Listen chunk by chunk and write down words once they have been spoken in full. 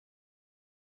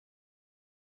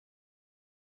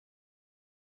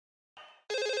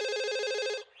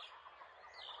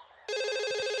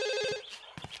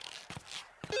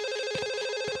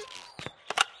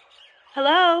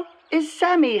Hello? Is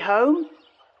Sammy home?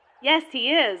 Yes,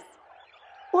 he is.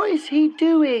 What is he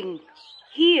doing?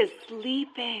 He is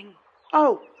sleeping.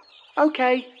 Oh,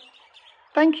 okay.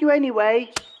 Thank you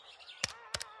anyway.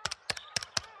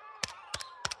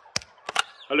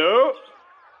 Hello?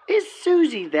 Is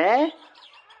Susie there?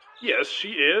 Yes, she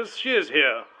is. She is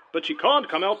here. But she can't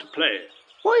come out to play.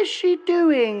 What is she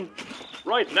doing?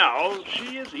 Right now,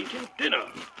 she is eating dinner.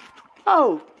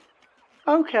 Oh,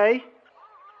 okay.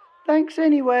 Thanks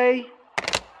anyway.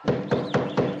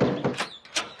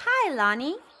 Hi,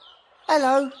 Lonnie.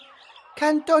 Hello.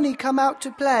 Can Donnie come out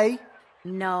to play?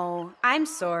 No, I'm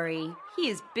sorry. He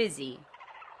is busy.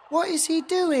 What is he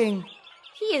doing?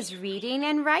 He is reading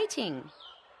and writing.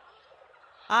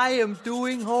 I am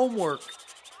doing homework.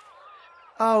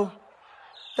 Oh,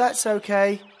 that's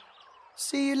okay.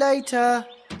 See you later.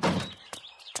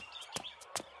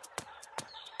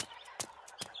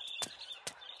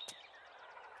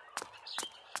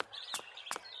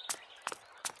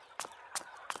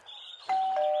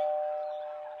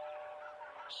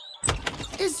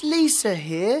 Is Lisa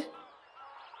here?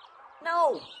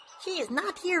 No, she is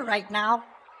not here right now.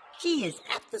 She is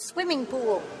at the swimming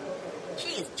pool.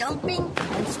 She is jumping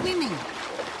and swimming.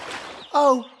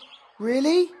 Oh,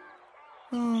 really?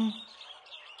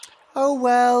 Oh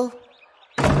well.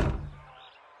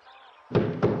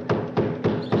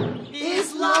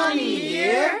 Is Lonnie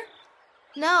here?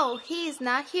 No, he is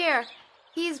not here.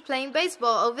 He is playing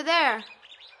baseball over there.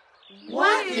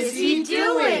 What is he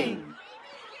doing?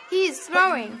 He is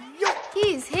throwing.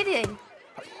 He is hitting.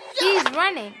 He is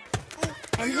running.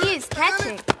 And he is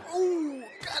catching. Oh,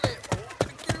 got it.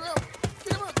 Get him out.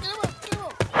 Get him out. Get him out. Get him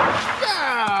out.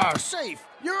 Yeah, safe.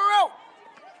 You're out.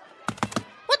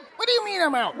 What do you mean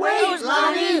I'm out? Wait,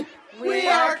 Lonnie. We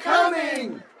are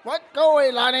coming. What? Go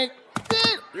away, Lonnie.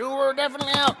 You were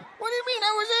definitely out. What do you mean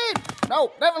I was in?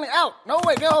 No, definitely out. No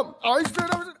way, get home. I said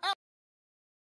I